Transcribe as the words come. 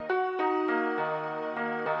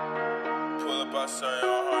Fazzo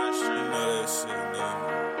on Harley Street. You know that shit, nigga.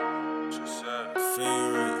 Just said.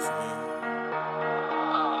 Favorites, man.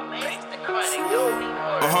 Oh, man, it's the chronic.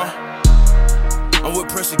 I'm with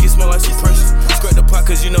pressure, get smell like some pressure. Scrape the pot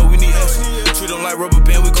cause you know we need extra. Treat them like rubber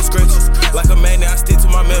band, we gon' scratch it. Like a magnet, I stick to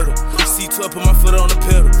my metal. C12, put my foot on the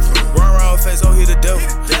pedal. Run around with Fazzo, hit the devil.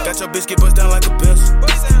 Got your bitch get bust down like a bezel.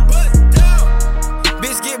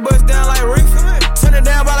 Bitch get bust down like Reefer. Turn it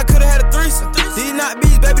down while I could've had a threesome. These not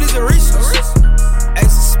beats, baby, these are Reese's. Ace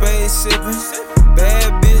of spades sippin',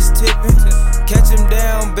 bad bitch tippin'. Catch him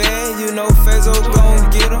down bad, you know Fazzo gon'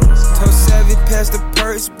 get him. Toe savvy past the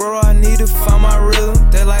perks, bro, I need to find my rhythm.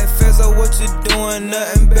 They like, Fazzo, what you doing?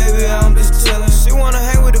 Nothing, baby, I'm just chillin'. She wanna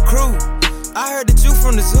hang with the crew. I heard that you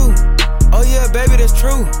from the zoo. Oh yeah, baby, that's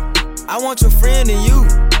true. I want your friend and you.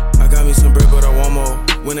 I got me some bread, but I want more.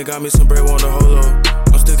 When they got me some bread, want the whole load.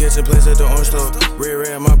 I'm still catching plays at the orange store. Red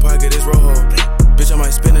in my pocket is rojo. Bitch, I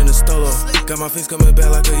might spin in the stolo. Got my fins coming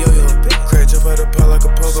back like a yo-yo. Crack jump out the pot like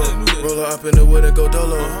a pogo. Roll her up in the wood and go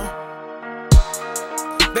dolo.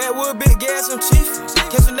 Bad wood, big gas, I'm chief.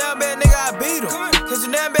 Catch him down bad, nigga, I beat him. Catch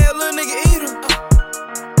him down bad, little nigga, eat him.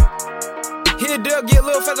 Hit a dub, get a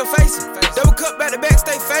little Fazzo facing. Double cup back to back,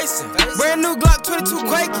 stay facing. Brand new Glock 22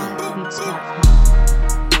 quaking.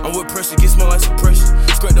 I'm with pressure, get smell like some pressure.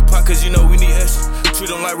 Scrape the pot cause you know we need extra. Treat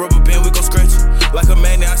them like rubber band, we gon' scratch it. Like a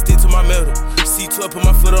magnet, I stick to my metal. C12, put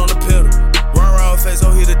my foot on the pedal. Run around with Fazzo,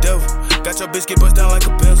 hit the devil. Got your bitch get bust down like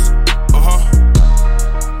a bezel.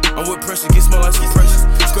 I'm with pressure, get smell like some pressure.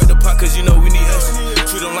 Scrape the pot cause you know we need extra.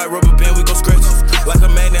 Treat them like rubber band, we gon' scratch it. Like a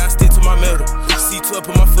magnet, I stick to my metal.